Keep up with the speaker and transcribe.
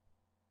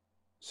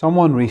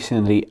Someone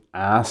recently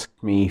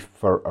asked me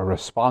for a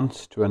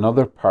response to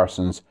another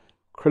person's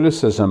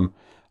criticism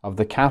of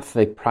the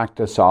Catholic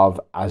practice of,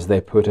 as they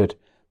put it,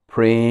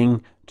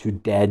 praying to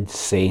dead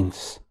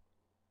saints.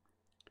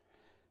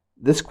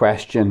 This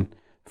question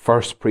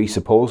first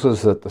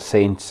presupposes that the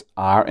saints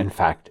are in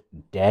fact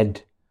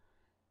dead.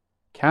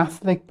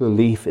 Catholic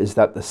belief is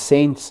that the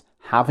saints,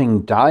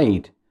 having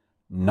died,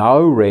 now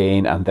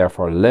reign and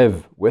therefore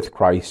live with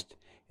Christ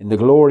in the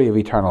glory of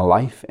eternal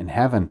life in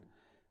heaven,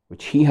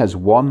 which he has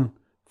won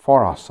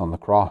for us on the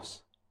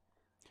cross.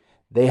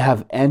 They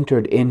have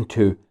entered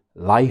into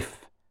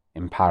life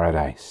in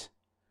paradise.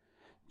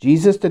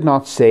 Jesus did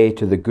not say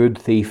to the good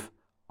thief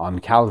on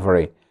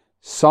Calvary,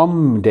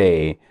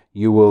 "Someday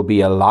you will be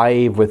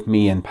alive with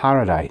me in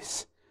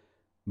paradise,"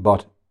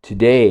 but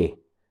 "Today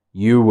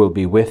you will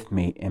be with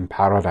me in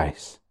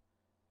paradise."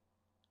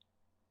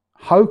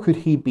 How could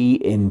he be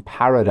in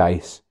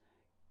paradise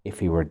if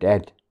he were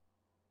dead?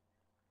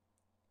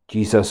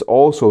 Jesus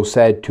also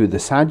said to the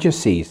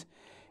Sadducees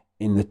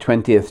in the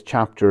 20th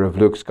chapter of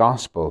Luke's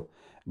Gospel,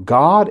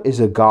 "God is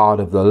a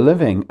God of the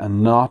living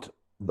and not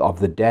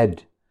of the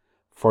dead,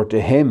 for to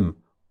him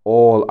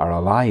all are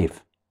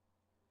alive."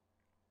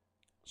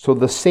 So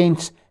the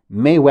saints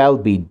may well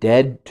be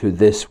dead to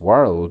this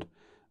world,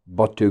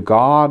 but to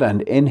God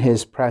and in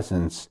his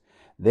presence,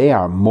 they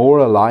are more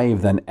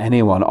alive than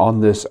anyone on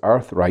this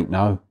earth right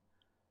now.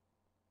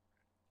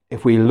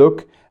 If we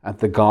look at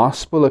the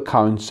gospel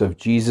accounts of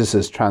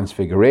Jesus'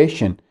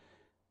 transfiguration,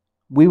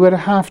 we would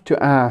have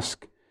to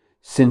ask,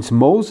 since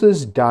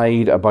Moses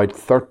died about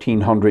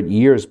 1300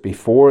 years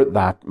before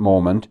that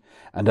moment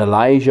and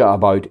Elijah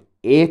about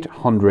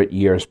 800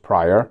 years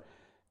prior,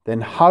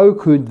 then how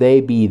could they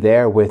be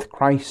there with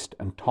Christ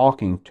and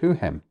talking to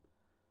him?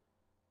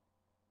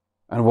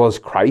 And was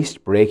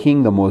Christ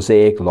breaking the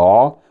Mosaic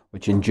law,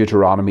 which in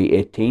Deuteronomy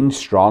 18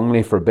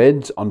 strongly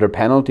forbids, under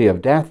penalty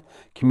of death,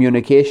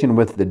 communication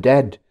with the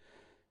dead,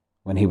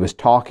 when he was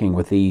talking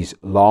with these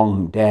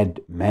long dead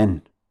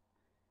men?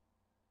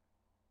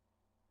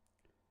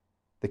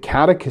 The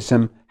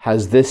Catechism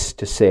has this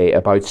to say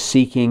about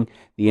seeking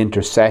the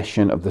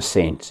intercession of the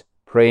saints,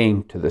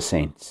 praying to the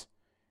saints.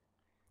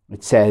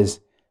 It says,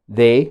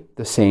 "They,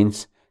 the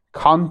saints,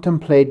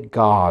 contemplate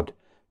God,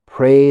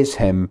 praise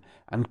him,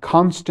 and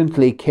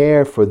constantly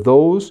care for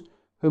those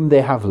whom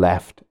they have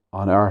left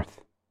on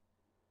earth.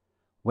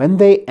 When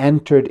they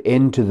entered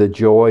into the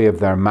joy of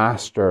their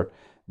Master,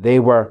 they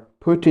were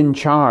put in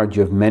charge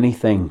of many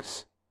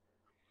things.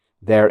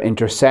 Their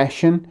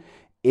intercession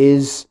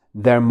is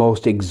their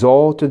most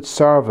exalted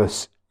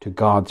service to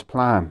God's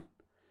plan.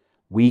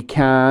 We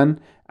can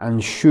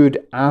and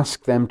should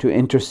ask them to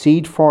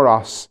intercede for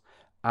us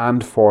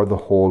and for the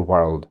whole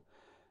world."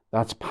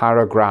 That's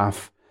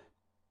paragraph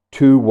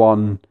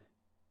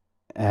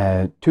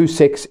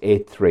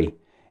 2683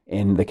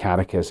 in the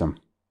Catechism.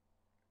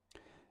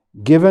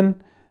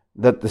 Given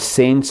that the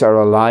saints are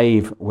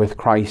alive with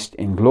Christ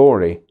in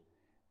glory,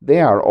 they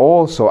are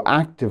also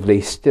actively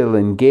still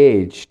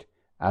engaged,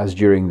 as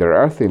during their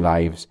earthly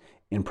lives,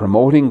 in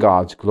promoting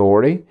God's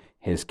glory,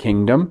 his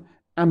kingdom,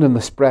 and in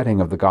the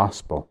spreading of the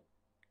gospel.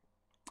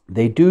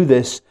 They do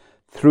this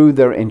through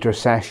their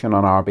intercession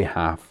on our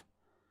behalf.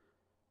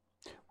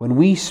 When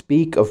we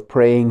speak of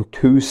praying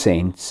to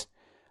saints,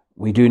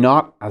 we do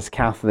not, as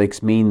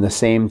Catholics, mean the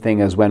same thing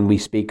as when we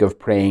speak of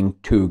praying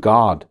to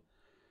God.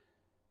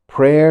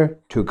 Prayer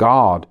to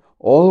God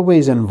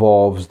always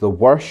involves the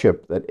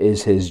worship that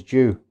is his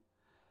due.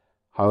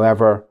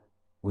 However,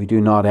 we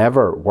do not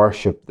ever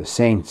worship the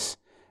saints,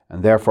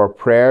 and therefore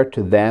prayer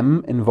to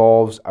them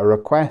involves a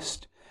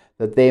request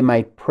that they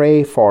might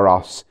pray for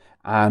us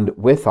and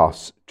with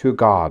us to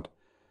God,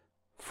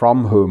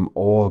 from whom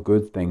all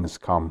good things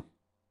come.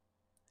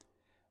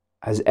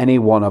 As any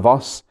one of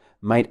us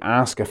might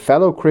ask a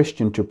fellow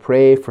Christian to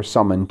pray for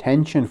some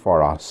intention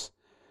for us,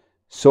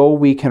 so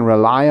we can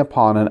rely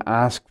upon and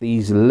ask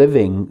these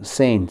living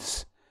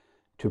saints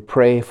to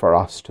pray for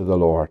us to the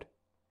Lord.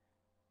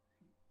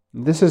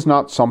 This is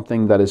not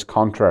something that is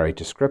contrary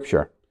to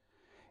Scripture.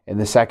 In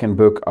the second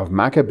book of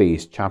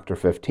Maccabees, chapter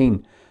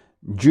 15,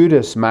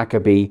 Judas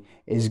Maccabee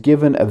is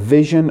given a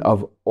vision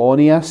of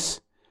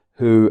Onias,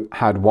 who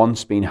had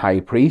once been high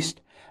priest,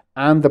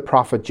 and the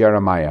prophet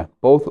Jeremiah,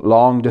 both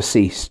long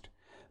deceased,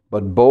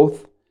 but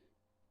both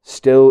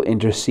still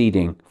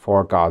interceding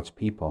for God's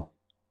people.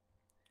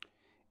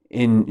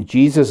 In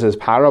Jesus'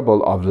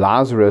 parable of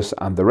Lazarus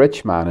and the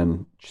rich man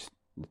in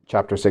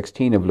chapter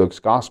 16 of Luke's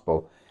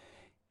Gospel,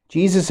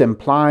 Jesus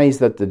implies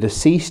that the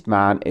deceased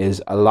man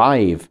is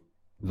alive,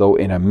 though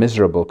in a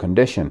miserable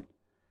condition,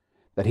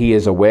 that he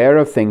is aware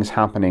of things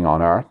happening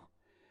on earth,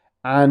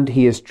 and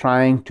he is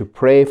trying to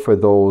pray for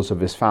those of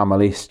his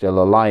family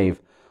still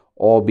alive,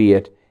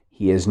 albeit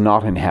he is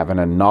not in heaven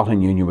and not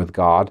in union with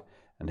God,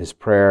 and his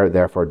prayer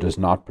therefore does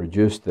not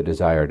produce the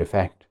desired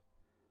effect.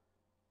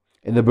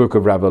 In the book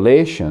of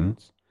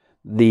Revelations,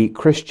 the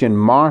Christian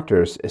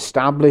martyrs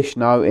established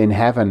now in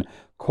heaven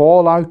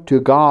call out to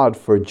God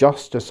for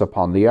justice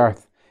upon the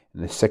earth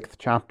in the 6th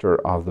chapter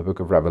of the book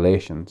of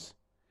Revelations.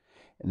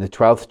 In the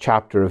 12th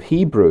chapter of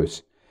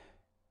Hebrews,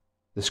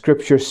 The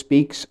Scripture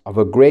speaks of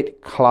a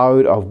great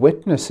cloud of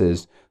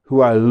witnesses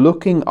who are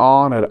looking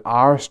on at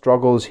our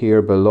struggles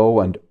here below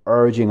and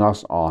urging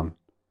us on.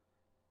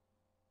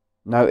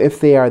 Now, if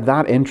they are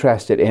that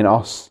interested in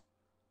us,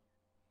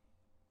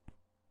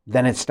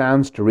 then it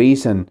stands to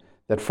reason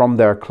that from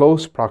their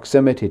close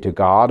proximity to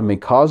God and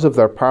because of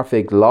their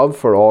perfect love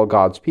for all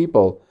God's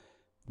people,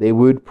 they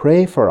would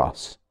pray for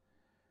us.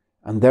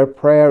 And their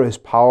prayer is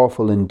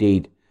powerful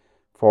indeed,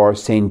 for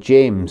St.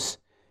 James,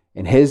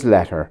 in his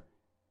letter,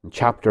 in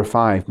chapter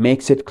 5,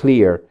 makes it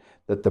clear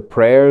that the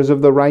prayers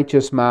of the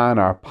righteous man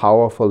are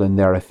powerful in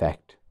their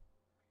effect.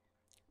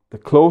 The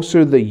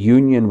closer the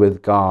union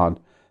with God,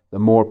 the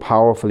more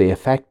powerfully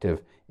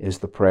effective is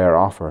the prayer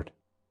offered.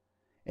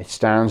 It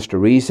stands to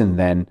reason,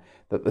 then,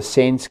 that the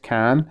saints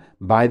can,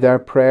 by their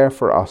prayer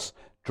for us,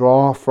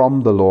 draw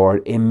from the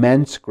Lord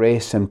immense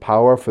grace and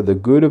power for the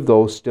good of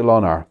those still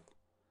on earth.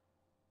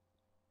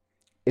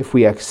 If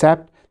we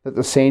accept that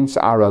the saints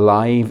are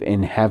alive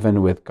in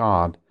heaven with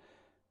God,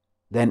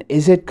 then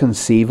is it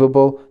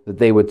conceivable that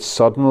they would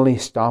suddenly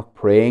stop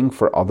praying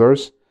for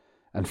others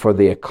and for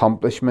the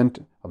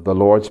accomplishment of the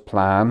Lord's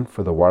plan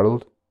for the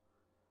world?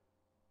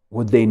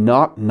 Would they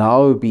not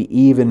now be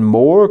even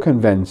more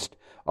convinced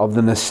of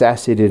the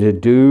necessity to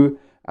do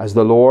as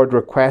the Lord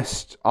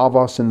requests of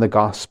us in the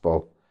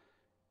gospel?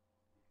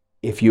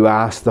 If you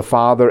ask the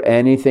Father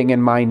anything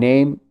in my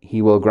name,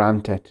 he will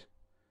grant it.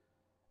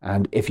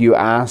 And if you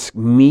ask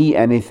me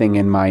anything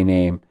in my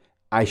name,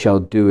 I shall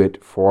do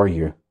it for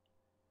you.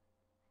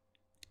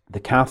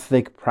 The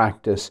Catholic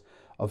practice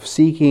of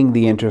seeking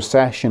the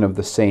intercession of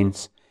the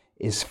saints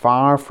is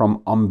far from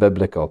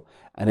unbiblical,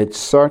 and it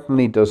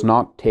certainly does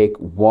not take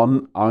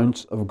 1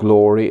 ounce of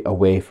glory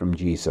away from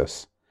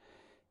Jesus.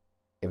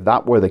 If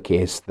that were the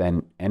case,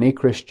 then any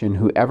Christian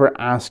who ever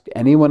asked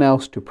anyone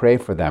else to pray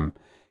for them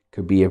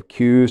could be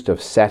accused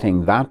of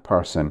setting that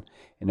person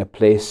in a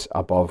place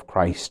above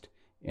Christ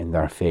in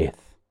their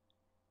faith.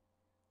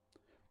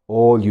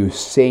 All you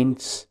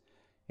saints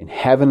in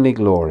heavenly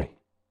glory,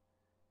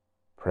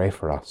 pray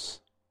for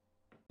us.